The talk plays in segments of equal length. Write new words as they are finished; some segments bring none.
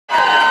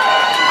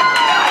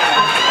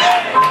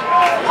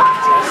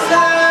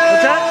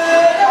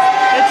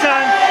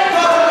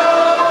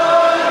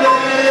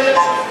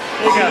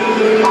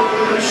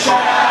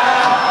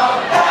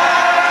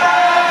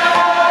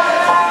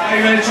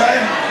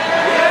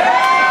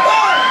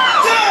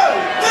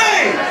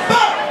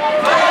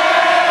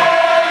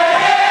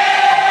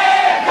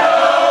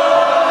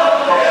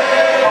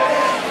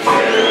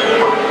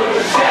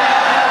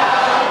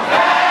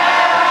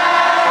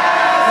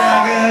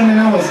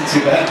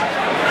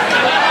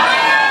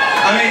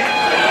mean,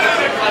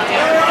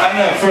 I don't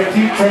know, for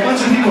a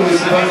bunch of people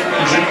who's supposed to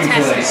be drinking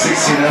for like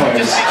 16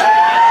 hours.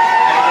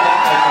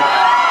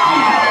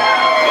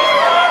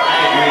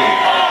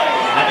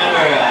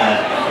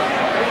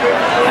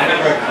 I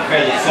remember a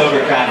fairly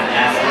sober crowd in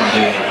Aspen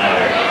doing it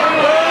louder.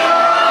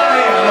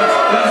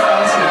 That's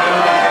awesome. They're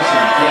on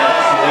vacation. Yeah,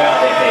 they're on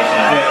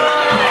vacation.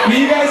 Yeah. I mean,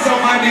 you guys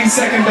don't mind being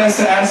second best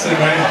to Aspen,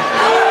 right?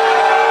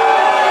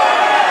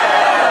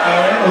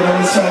 Alright, well then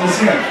let's try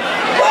this again.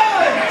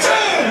 1,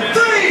 2,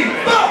 3,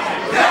 4!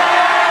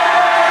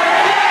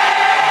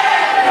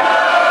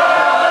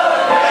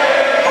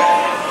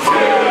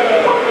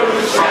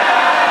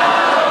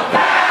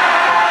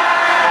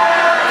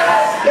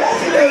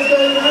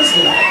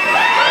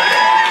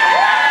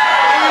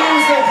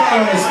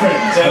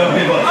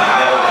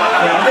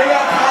 Yeah, they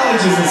got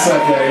colleges and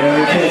stuff there, you know.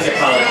 The kids are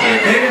college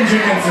kids. They've been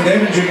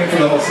drinking for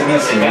the whole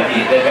semester.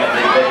 They've got their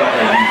youth behind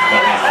them.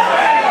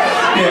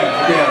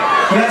 Yeah.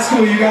 But that's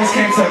cool. You guys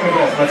came second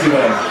best. Not too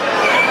bad.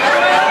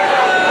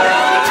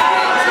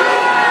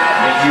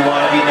 If you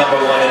want to be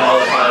number one in all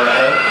of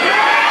Colorado.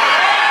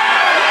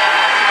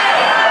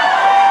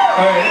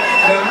 Alright,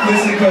 then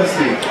listen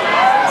closely.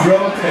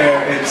 Grow a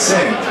pair and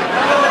sing.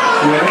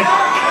 You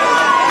ready?